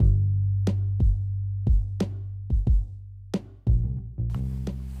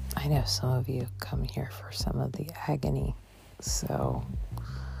I know some of you come here for some of the agony, so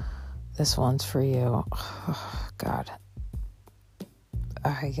this one's for you. Oh, God.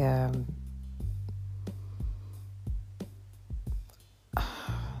 I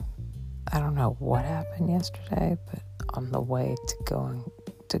don't know what happened yesterday, but on the way to going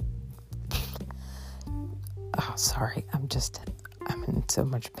to... Oh, sorry. I'm in so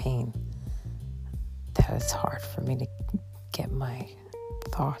much pain that it's hard for me to get my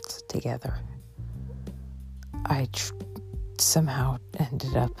thoughts together. I somehow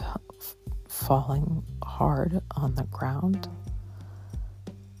ended up falling hard on the ground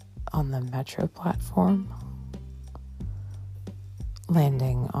on the metro platform,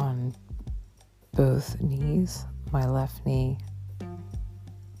 landing on both knees, my left knee,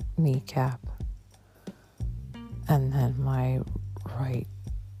 kneecap, and then my right,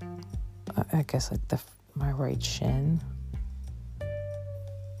 I guess like my right shin,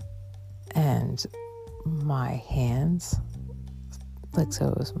 and my hands, like, so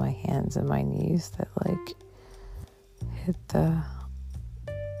it was my hands and my knees that like hit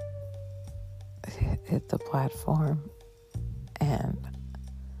the platform, and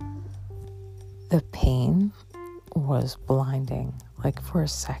the pain was blinding. Like, for a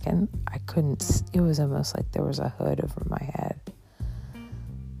second I couldn't, it was almost like there was a hood over my head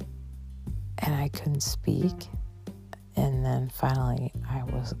and I couldn't speak. And then finally I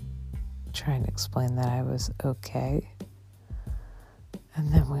was trying to explain that I was okay,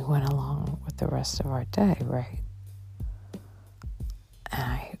 and then we went along with the rest of our day, right?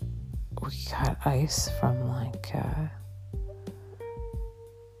 And we got ice from like a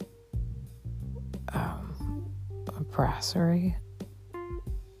brasserie.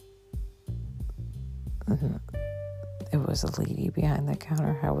 And it was a lady behind the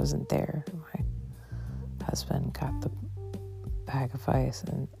counter. I wasn't there. My husband got the bag of ice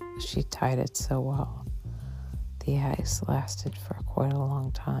and she tied it so well. The ice lasted for quite a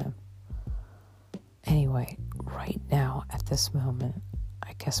long time. Anyway, right now at this moment,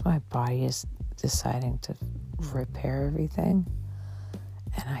 I guess my body is deciding to repair everything,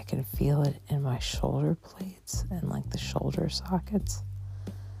 and I can feel it in my shoulder blades and like the shoulder sockets.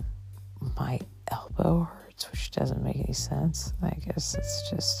 My elbow hurts, which doesn't make any sense. I guess it's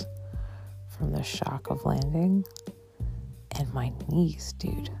just from the shock of landing. And my knees,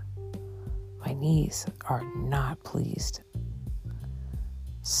 dude. My knees are not pleased.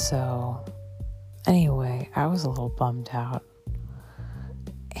 So, anyway, I was a little bummed out.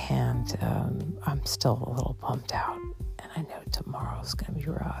 And I'm still a little bummed out. And I know tomorrow's going to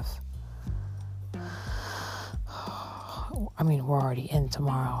be rough. I mean, we're already in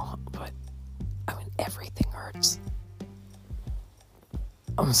tomorrow, but I mean, everything hurts.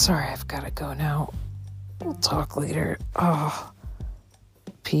 I'm sorry, I've got to go now. We'll talk later. Oh,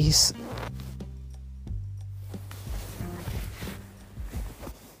 peace.